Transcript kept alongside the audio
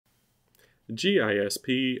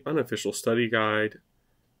GISP Unofficial Study Guide,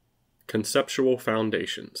 Conceptual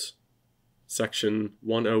Foundations, Section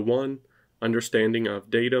 101, Understanding of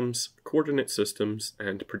Datums, Coordinate Systems,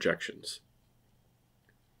 and Projections.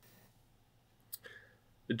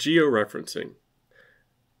 Georeferencing.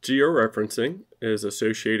 Georeferencing is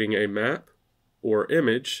associating a map or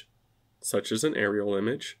image, such as an aerial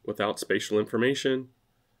image, without spatial information,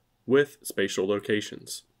 with spatial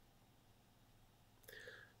locations.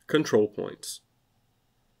 Control points.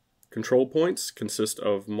 Control points consist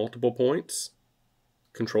of multiple points.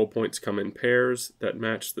 Control points come in pairs that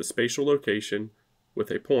match the spatial location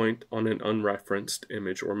with a point on an unreferenced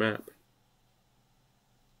image or map.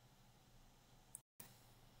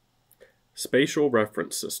 Spatial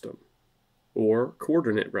reference system, or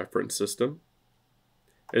coordinate reference system,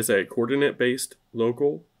 is a coordinate-based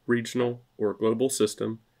local, regional, or global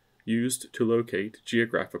system used to locate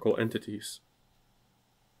geographical entities.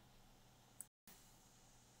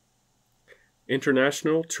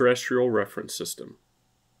 International Terrestrial Reference System.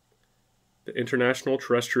 The International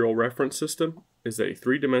Terrestrial Reference System is a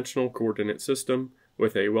three-dimensional coordinate system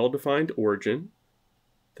with a well-defined origin,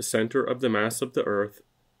 the center of the mass of the Earth,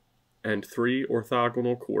 and three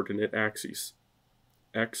orthogonal coordinate axes,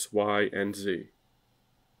 x, y, and z.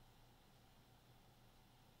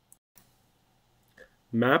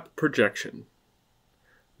 Map projection.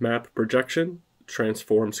 Map projection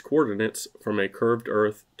transforms coordinates from a curved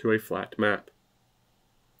Earth to a flat map.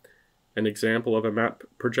 An example of a map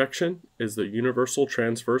projection is the Universal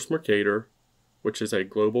Transverse Mercator, which is a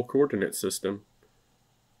global coordinate system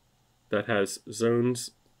that has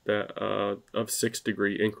zones of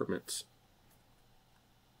 6-degree increments.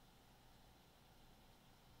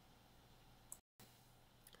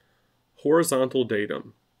 Horizontal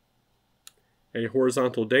datum. A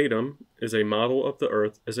horizontal datum is a model of the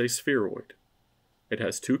Earth as a spheroid. It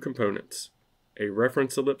has two components, a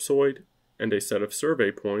reference ellipsoid and a set of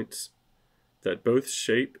survey points that both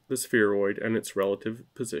shape the spheroid and its relative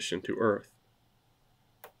position to Earth.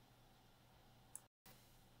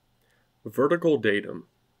 Vertical datum.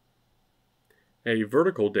 A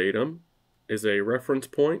vertical datum is a reference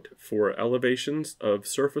point for elevations of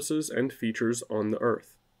surfaces and features on the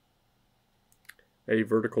Earth. A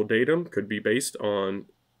vertical datum could be based on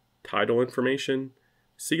tidal information,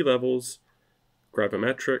 sea levels,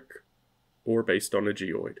 gravimetric, or based on a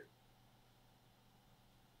geoid.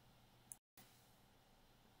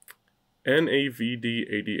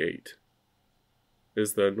 NAVD-88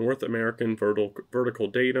 is the North American vertical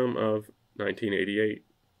datum of 1988.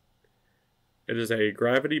 It is a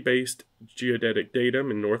gravity-based geodetic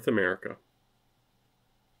datum in North America.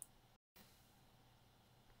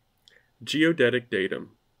 Geodetic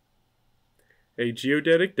datum. A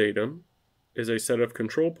geodetic datum is a set of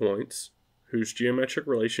control points whose geometric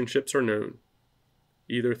relationships are known,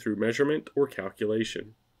 either through measurement or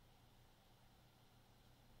calculation.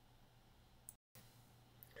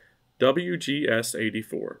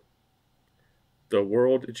 WGS-84, the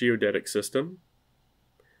World Geodetic System,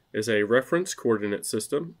 is a reference coordinate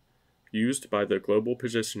system used by the Global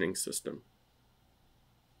Positioning System.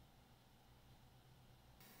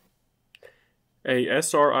 A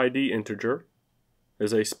SRID integer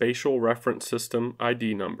is a spatial reference system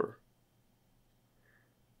ID number.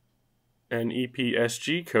 An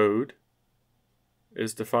EPSG code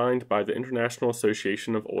is defined by the International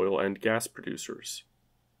Association of Oil and Gas Producers.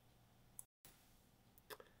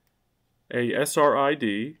 A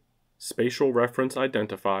SRID, Spatial Reference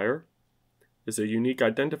Identifier, is a unique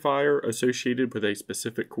identifier associated with a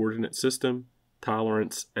specific coordinate system,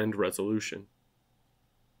 tolerance, and resolution.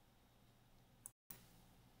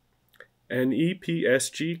 An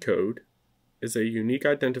EPSG code is a unique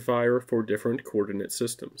identifier for different coordinate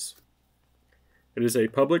systems. It is a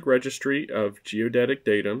public registry of geodetic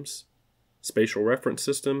datums, spatial reference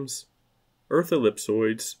systems, Earth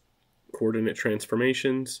ellipsoids, coordinate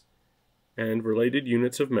transformations, and related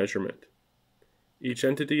units of measurement. Each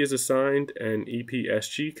entity is assigned an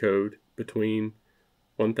EPSG code between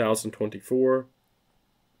 1024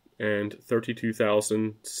 and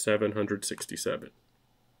 32,767.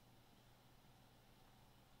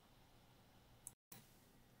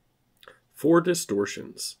 Four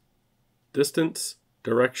distortions: distance,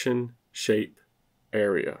 direction, shape,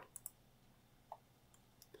 area.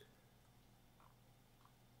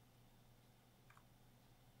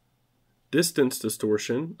 Distance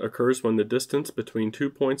distortion occurs when the distance between 2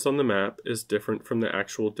 points on the map is different from the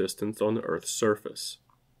actual distance on the Earth's surface.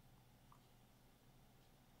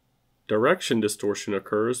 Direction distortion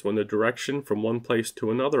occurs when the direction from one place to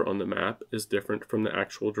another on the map is different from the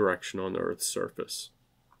actual direction on the Earth's surface.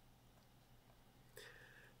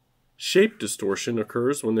 Shape distortion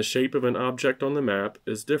occurs when the shape of an object on the map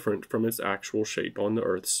is different from its actual shape on the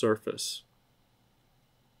Earth's surface.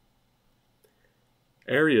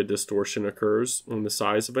 Area distortion occurs when the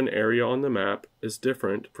size of an area on the map is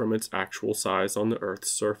different from its actual size on the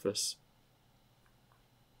Earth's surface.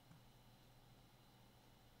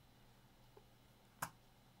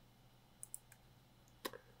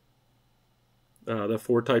 The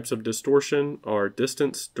four types of distortion are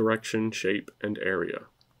distance, direction, shape, and area.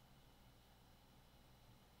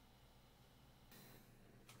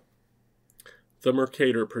 The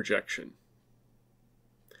Mercator projection.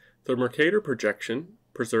 The Mercator projection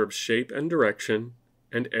preserves shape and direction,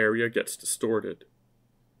 and area gets distorted.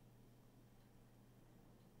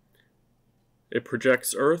 It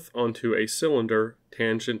projects Earth onto a cylinder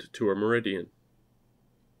tangent to a meridian.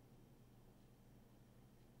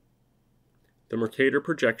 The Mercator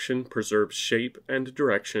projection preserves shape and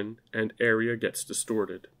direction, and area gets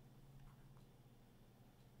distorted.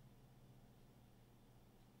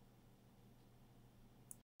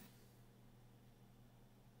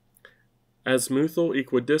 Azimuthal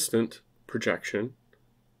equidistant projection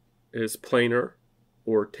is planar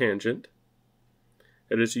or tangent.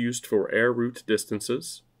 It is used for air route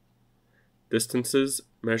distances. Distances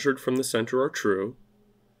measured from the center are true.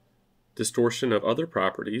 Distortion of other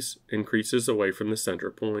properties increases away from the center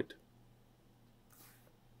point.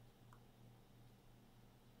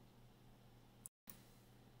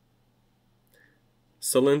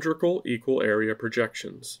 Cylindrical equal area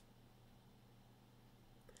projections.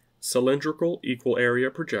 Cylindrical equal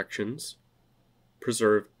area projections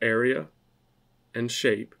preserve area and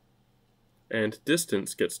shape, and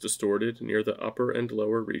distance gets distorted near the upper and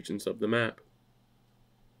lower regions of the map.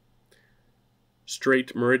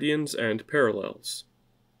 Straight meridians and parallels.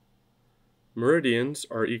 Meridians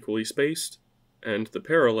are equally spaced, and the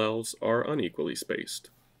parallels are unequally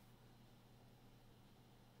spaced.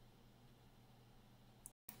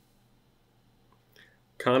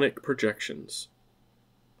 Conic projections.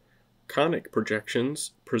 Conic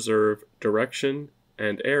projections preserve direction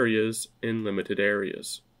and areas in limited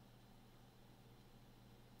areas.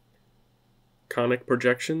 Conic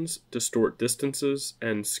projections distort distances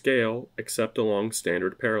and scale except along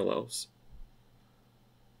standard parallels.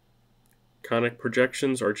 Conic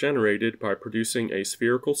projections are generated by producing a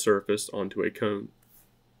spherical surface onto a cone.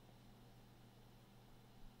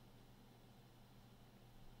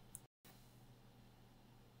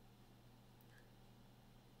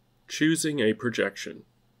 Choosing a projection.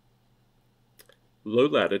 Low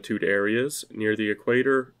latitude areas near the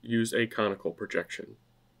equator use a conical projection.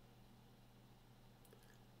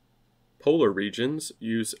 Polar regions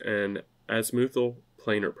use an azimuthal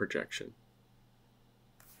planar projection.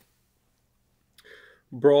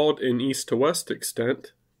 Broad in east to west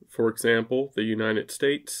extent, for example, the United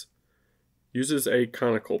States, uses a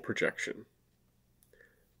conical projection.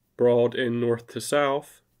 Broad in north to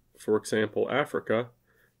south, for example, Africa,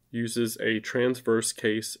 uses a transverse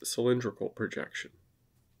case cylindrical projection.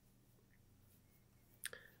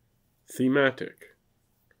 Thematic.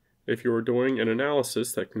 If you are doing an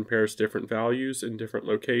analysis that compares different values in different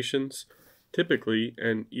locations, typically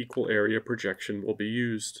an equal area projection will be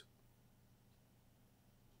used.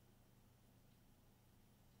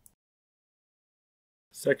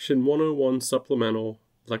 Section 101 Supplemental,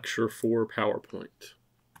 Lecture 4 PowerPoint.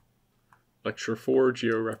 Lecture 4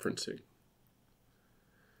 Georeferencing.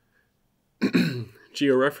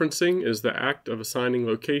 Georeferencing is the act of assigning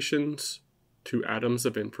locations to atoms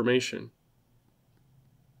of information.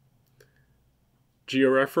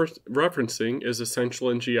 Georeferencing is essential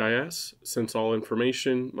in GIS since all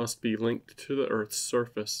information must be linked to the Earth's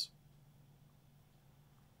surface.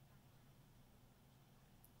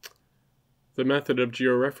 The method of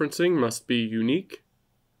georeferencing must be unique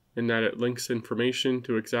in that it links information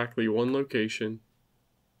to exactly one location,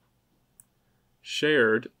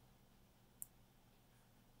 shared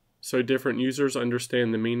so different users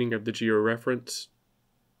understand the meaning of the georeference,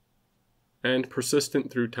 and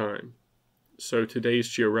persistent through time, so today's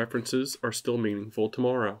georeferences are still meaningful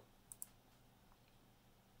tomorrow.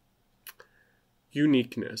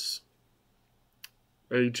 Uniqueness.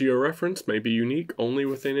 A georeference may be unique only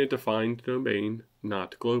within a defined domain,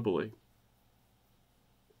 not globally.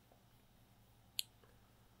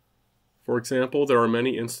 For example, there are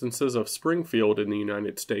many instances of Springfield in the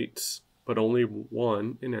United States, but only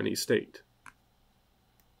one in any state.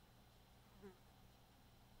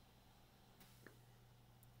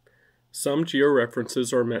 Some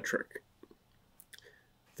georeferences are metric.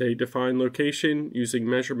 They define location using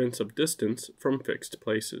measurements of distance from fixed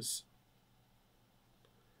places.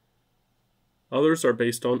 Others are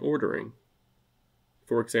based on ordering.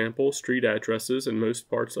 For example, street addresses in most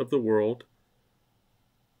parts of the world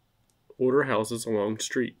order houses along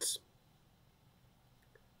streets.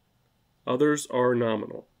 Others are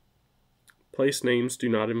nominal. Place names do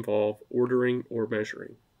not involve ordering or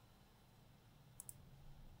measuring.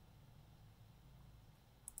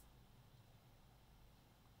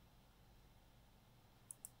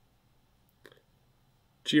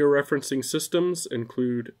 Georeferencing systems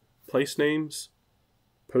include place names,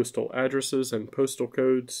 postal addresses and postal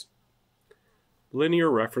codes, linear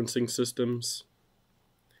referencing systems,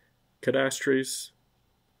 cadastres,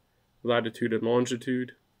 latitude and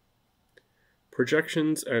longitude,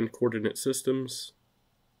 projections and coordinate systems,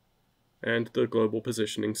 and the global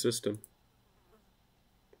positioning system.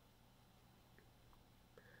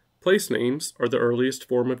 Place names are the earliest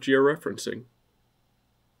form of georeferencing.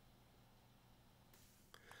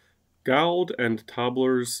 Gould and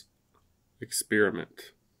Tobler's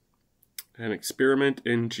experiment, an experiment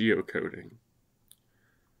in geocoding.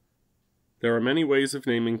 There are many ways of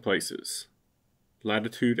naming places: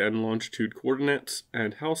 latitude and longitude coordinates,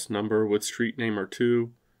 and house number with street name or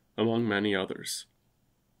two, among many others.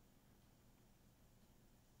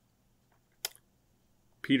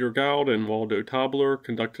 Peter Gould and Waldo Tobler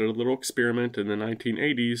conducted a little experiment in the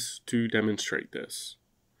 1980s to demonstrate this.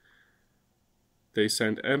 They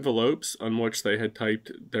sent envelopes on which they had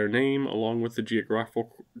typed their name along with the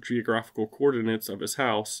geographical coordinates of his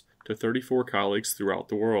house to 34 colleagues throughout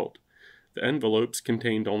the world. The envelopes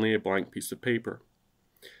contained only a blank piece of paper.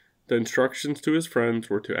 The instructions to his friends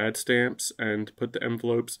were to add stamps and put the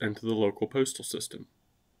envelopes into the local postal system.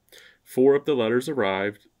 4 of the letters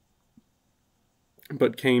arrived,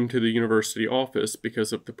 but came to the university office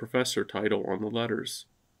because of the professor title on the letters.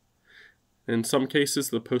 In some cases,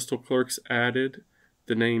 the postal clerks added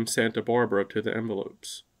the name Santa Barbara to the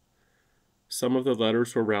envelopes. Some of the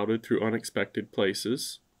letters were routed through unexpected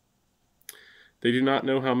places. They do not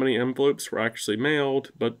know how many envelopes were actually mailed,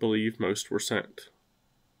 but believe most were sent.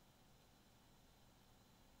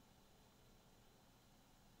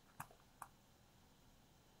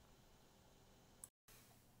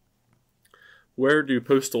 Where do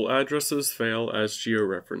postal addresses fail as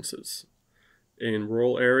georeferences? In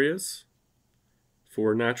rural areas,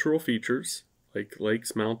 for natural features like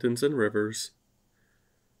lakes, mountains, and rivers,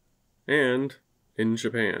 and in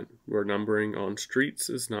Japan, where numbering on streets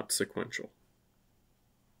is not sequential.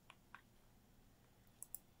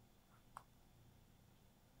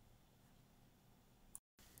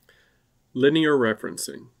 Linear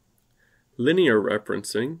referencing. Linear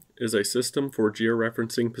referencing is a system for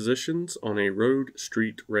georeferencing positions on a road,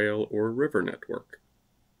 street, rail, or river network.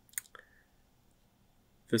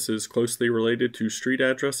 This is closely related to street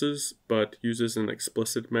addresses, but uses an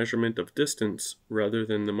explicit measurement of distance rather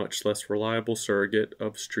than the much less reliable surrogate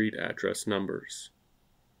of street address numbers.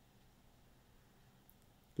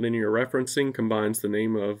 Linear referencing combines the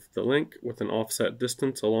name of the link with an offset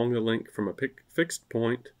distance along the link from a fixed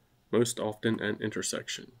point, most often an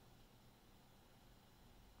intersection.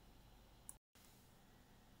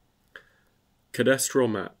 Cadastral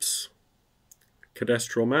maps.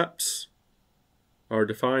 Cadastral maps are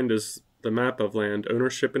defined as the map of land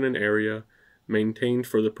ownership in an area maintained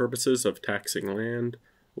for the purposes of taxing land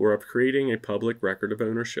or of creating a public record of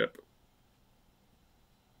ownership.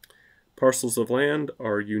 Parcels of land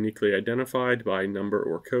are uniquely identified by number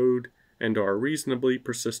or code and are reasonably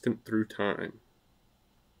persistent through time.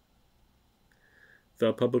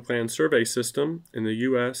 The Public Land Survey System in the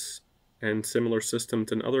U.S. and similar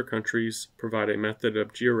systems in other countries provide a method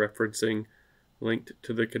of georeferencing linked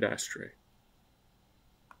to the cadastre.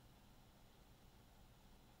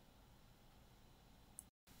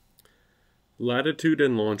 Latitude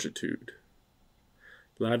and longitude.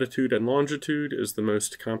 Latitude and longitude is the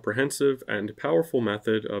most comprehensive and powerful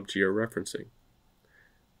method of georeferencing.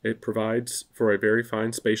 It provides for a very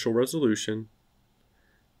fine spatial resolution.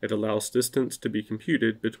 It allows distance to be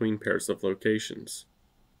computed between pairs of locations.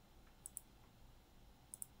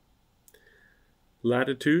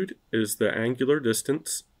 Latitude is the angular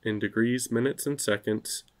distance in degrees, minutes, and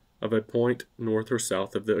seconds of a point north or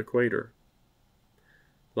south of the equator.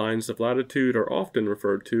 Lines of latitude are often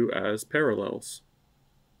referred to as parallels.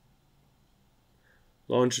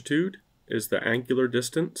 Longitude is the angular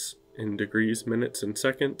distance in degrees, minutes, and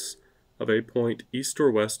seconds of a point east or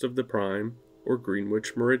west of the prime or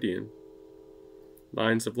Greenwich meridian.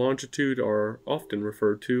 Lines of longitude are often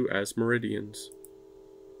referred to as meridians.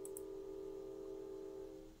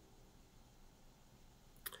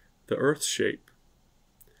 The Earth's shape.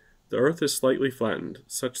 The Earth is slightly flattened,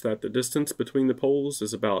 such that the distance between the poles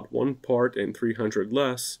is about 1 part in 300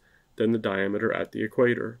 less than the diameter at the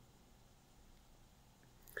equator.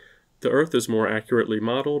 The Earth is more accurately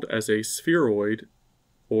modeled as a spheroid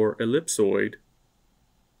or ellipsoid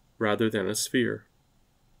rather than a sphere.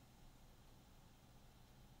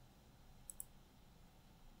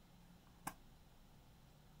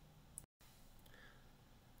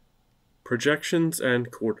 Projections and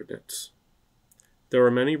coordinates. There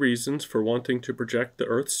are many reasons for wanting to project the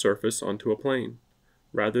Earth's surface onto a plane,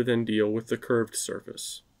 rather than deal with the curved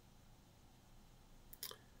surface.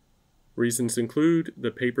 Reasons include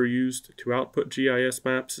the paper used to output GIS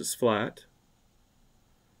maps is flat.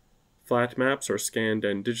 Flat maps are scanned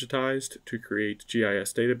and digitized to create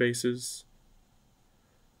GIS databases.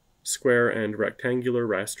 Square and rectangular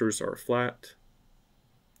rasters are flat.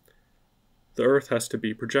 The Earth has to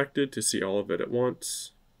be projected to see all of it at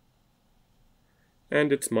once.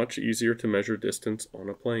 And it's much easier to measure distance on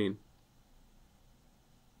a plane.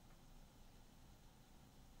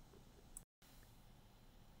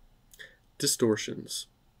 Distortions.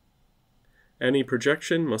 Any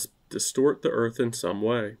projection must distort the Earth in some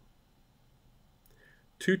way.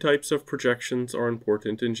 Two types of projections are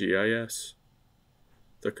important in GIS.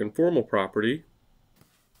 The conformal property.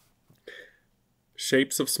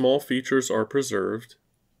 Shapes of small features are preserved,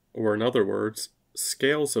 or in other words,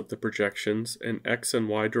 scales of the projections in x and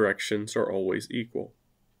y directions are always equal.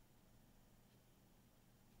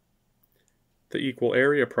 The equal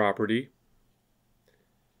area property.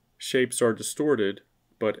 Shapes are distorted,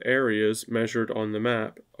 but areas measured on the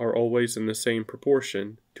map are always in the same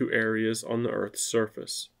proportion to areas on the Earth's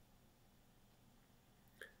surface.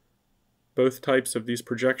 Both types of these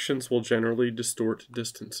projections will generally distort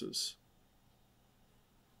distances.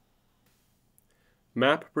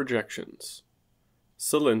 Map projections.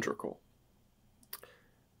 Cylindrical.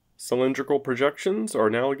 Cylindrical projections are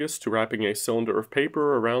analogous to wrapping a cylinder of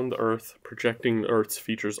paper around the Earth, projecting the Earth's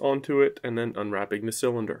features onto it, and then unwrapping the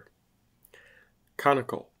cylinder.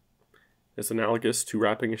 Conical is analogous to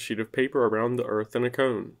wrapping a sheet of paper around the Earth in a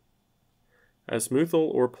cone.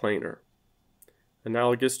 Azimuthal or planar,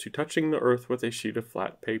 analogous to touching the Earth with a sheet of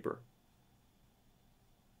flat paper.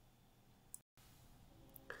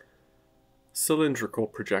 Cylindrical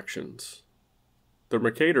projections. The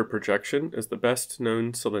Mercator projection is the best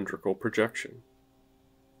known cylindrical projection.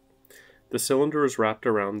 The cylinder is wrapped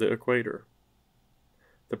around the equator.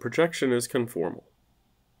 The projection is conformal.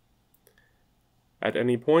 At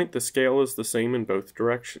any point, the scale is the same in both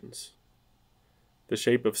directions. The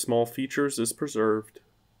shape of small features is preserved.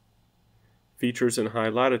 Features in high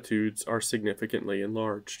latitudes are significantly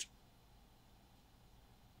enlarged.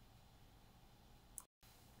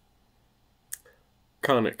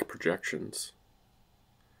 Conic projections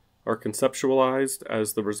are conceptualized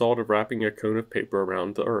as the result of wrapping a cone of paper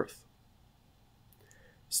around the Earth.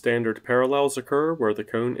 Standard parallels occur where the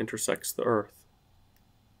cone intersects the Earth.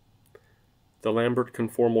 The Lambert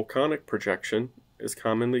conformal conic projection is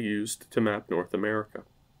commonly used to map North America.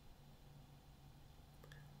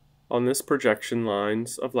 On this projection,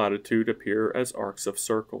 lines of latitude appear as arcs of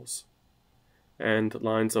circles, and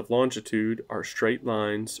lines of longitude are straight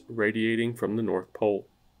lines radiating from the North Pole.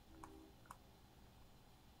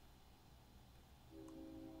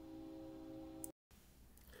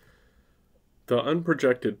 The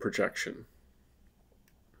unprojected projection.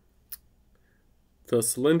 The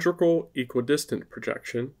cylindrical equidistant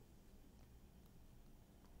projection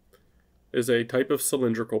is a type of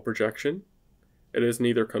cylindrical projection. It is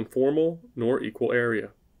neither conformal nor equal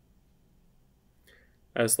area.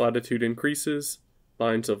 As latitude increases,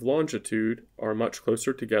 lines of longitude are much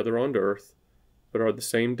closer together on Earth, but are the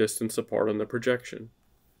same distance apart on the projection.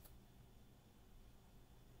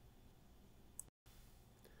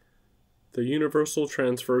 The universal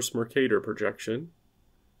transverse Mercator projection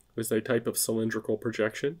is a type of cylindrical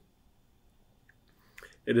projection.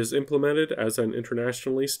 It is implemented as an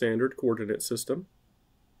internationally standard coordinate system.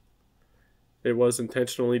 It was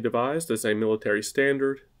intentionally devised as a military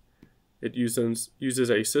standard. It uses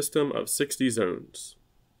a system of 60 zones.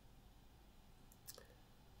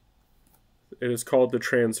 It is called the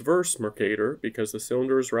transverse Mercator because the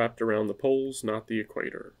cylinder is wrapped around the poles, not the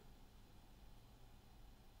equator.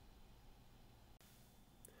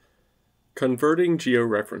 Converting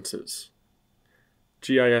georeferences.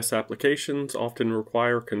 GIS applications often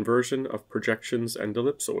require conversion of projections and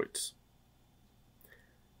ellipsoids.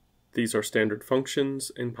 These are standard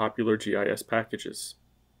functions in popular GIS packages.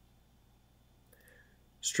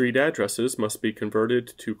 Street addresses must be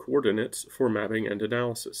converted to coordinates for mapping and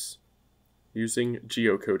analysis, using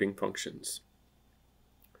geocoding functions.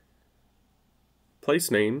 Place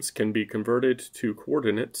names can be converted to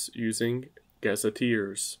coordinates using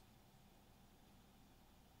gazetteers.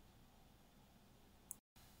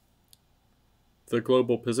 The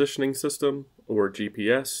Global Positioning System, or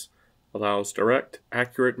GPS, allows direct,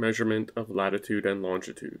 accurate measurement of latitude and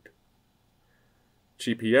longitude.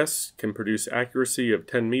 GPS can produce accuracy of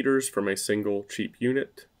 10 meters from a single cheap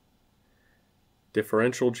unit.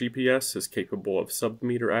 Differential GPS is capable of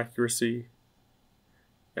sub-meter accuracy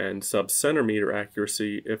and sub-centimeter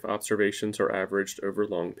accuracy if observations are averaged over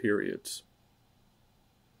long periods.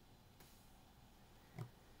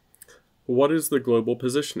 What is the Global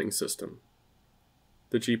Positioning System?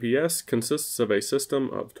 The GPS consists of a system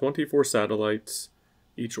of 24 satellites,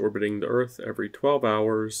 each orbiting the Earth every 12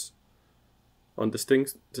 hours on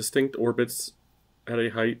distinct orbits at a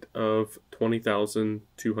height of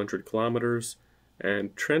 20,200 kilometers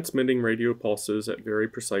and transmitting radio pulses at very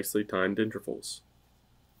precisely timed intervals.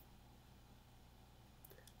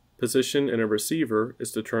 Position in a receiver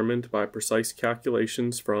is determined by precise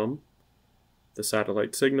calculations from the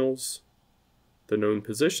satellite signals, the known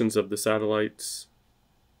positions of the satellites,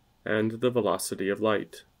 and the velocity of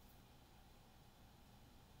light.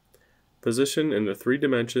 Position in the three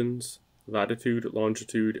dimensions, latitude,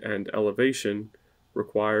 longitude, and elevation,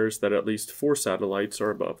 requires that at least 4 satellites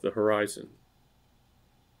are above the horizon.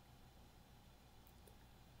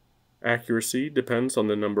 Accuracy depends on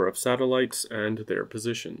the number of satellites and their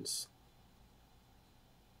positions.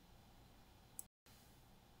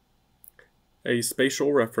 A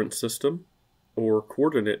spatial reference system, or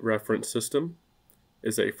coordinate reference system,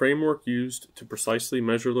 is a framework used to precisely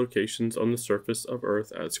measure locations on the surface of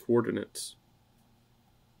Earth as coordinates.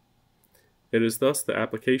 It is thus the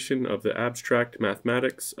application of the abstract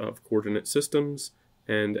mathematics of coordinate systems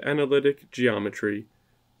and analytic geometry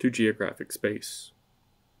to geographic space.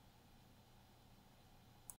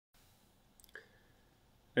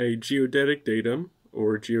 A geodetic datum,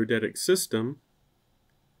 or geodetic system,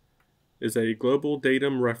 is a global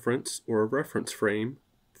datum reference or reference frame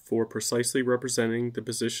for precisely representing the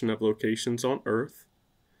position of locations on Earth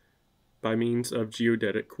by means of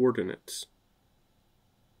geodetic coordinates.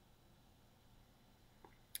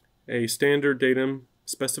 A standard datum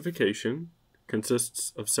specification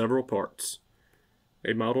consists of several parts: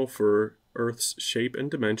 a model for Earth's shape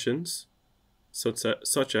and dimensions,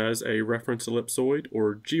 such as a reference ellipsoid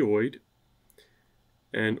or geoid,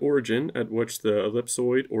 an origin at which the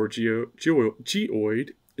ellipsoid or geoid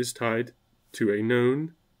is tied to a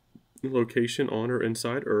known location on or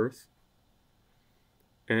inside Earth,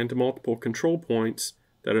 and multiple control points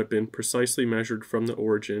that have been precisely measured from the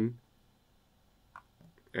origin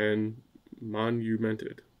and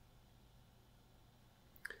monumented.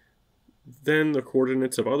 Then the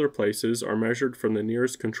coordinates of other places are measured from the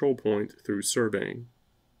nearest control point through surveying.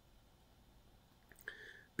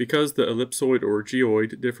 Because the ellipsoid or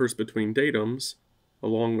geoid differs between datums,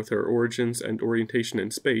 along with their origins and orientation in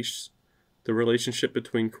space, the relationship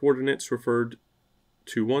between coordinates referred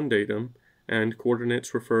to one datum and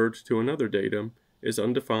coordinates referred to another datum is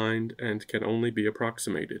undefined and can only be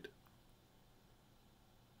approximated.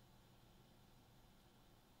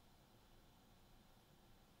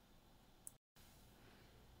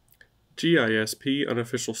 GISP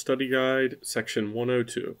Unofficial Study Guide, Section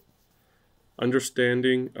 102.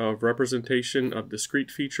 Understanding of Representation of Discrete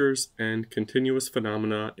Features and Continuous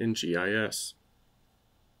Phenomena in GIS.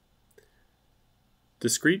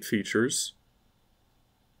 Discrete features: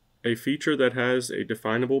 a feature that has a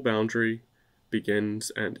definable boundary,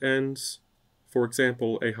 begins and ends, for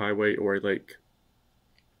example, a highway or a lake.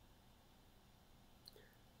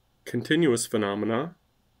 Continuous phenomena: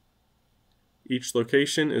 each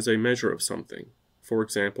location is a measure of something, for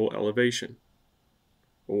example, elevation,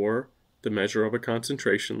 or the measure of a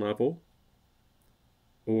concentration level,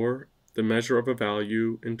 or the measure of a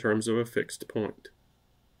value in terms of a fixed point.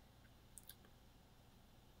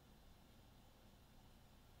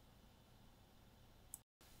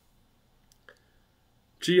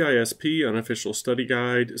 GISP Unofficial Study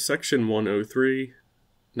Guide, Section 103,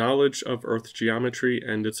 Knowledge of Earth Geometry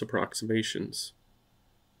and its Approximations.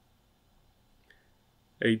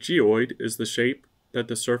 A geoid is the shape that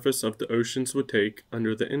the surface of the oceans would take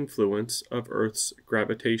under the influence of Earth's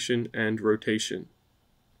gravitation and rotation,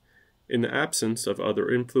 in the absence of other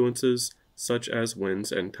influences such as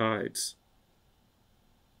winds and tides.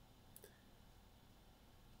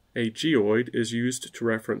 A geoid is used to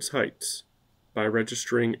reference heights by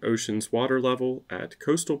registering ocean's water level at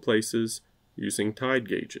coastal places using tide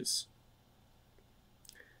gauges.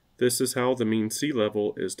 This is how the mean sea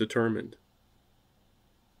level is determined.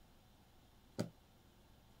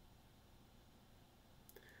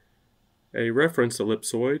 A reference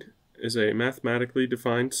ellipsoid is a mathematically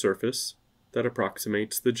defined surface that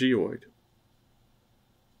approximates the geoid.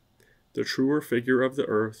 The truer figure of the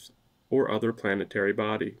Earth or other planetary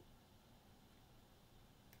body.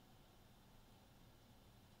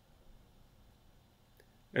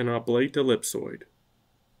 An oblate ellipsoid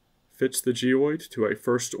fits the geoid to a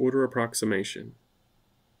first-order approximation.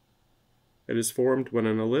 It is formed when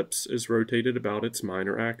an ellipse is rotated about its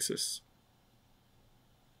minor axis.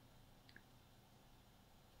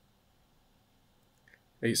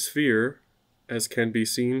 A sphere, as can be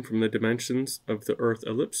seen from the dimensions of the Earth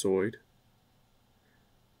ellipsoid,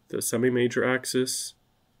 the semi-major axis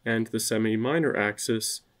and the semi-minor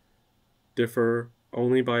axis differ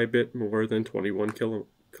only by a bit more than 21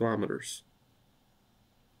 kilometers.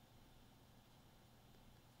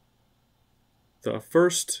 The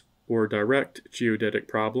first, or direct, geodetic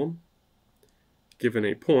problem, given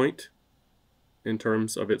a point in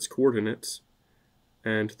terms of its coordinates,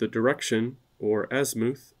 and the direction, or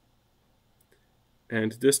azimuth,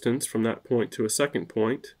 and distance from that point to a second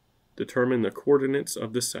point, determine the coordinates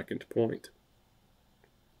of the second point.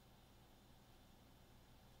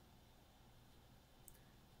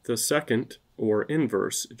 The second, or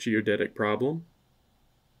inverse, geodetic problem,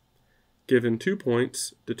 given 2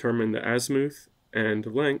 points, determine the azimuth and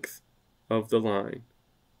length of the line,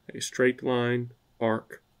 a straight line,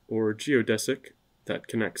 arc, or geodesic that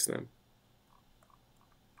connects them.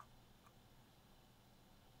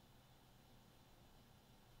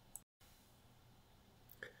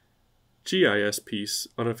 GISP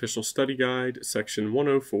Unofficial Study Guide, Section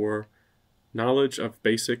 104, Knowledge of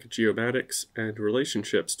Basic Geomatics and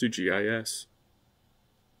Relationships to GIS.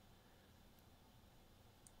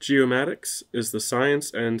 Geomatics is the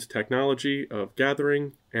science and technology of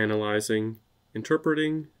gathering, analyzing,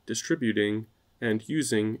 interpreting, distributing, and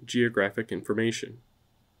using geographic information.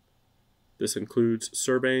 This includes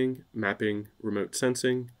surveying, mapping, remote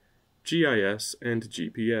sensing, GIS, and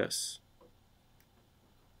GPS.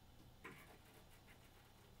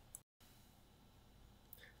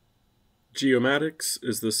 Geomatics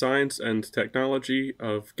is the science and technology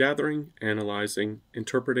of gathering, analyzing,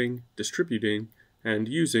 interpreting, distributing, and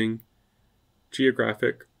using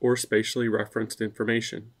geographic or spatially referenced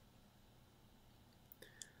information.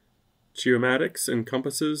 Geomatics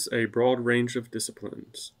encompasses a broad range of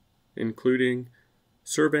disciplines, including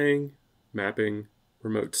surveying, mapping,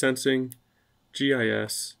 remote sensing,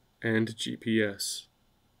 GIS, and GPS.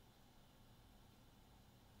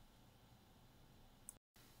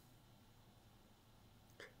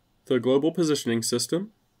 The Global Positioning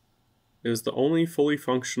System is the only fully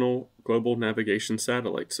functional global navigation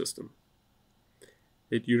satellite system.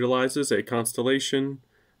 It utilizes a constellation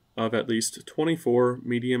of at least 24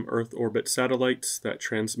 medium Earth orbit satellites that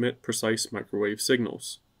transmit precise microwave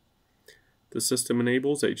signals. The system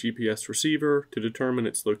enables a GPS receiver to determine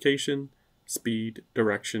its location, speed,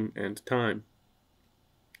 direction, and time.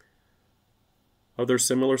 Other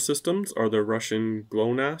similar systems are the Russian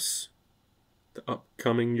GLONASS, the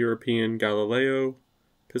upcoming European Galileo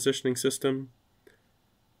positioning system,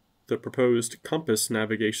 the proposed Compass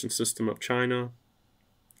navigation system of China,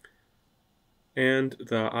 and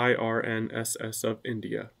the IRNSS of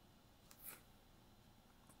India.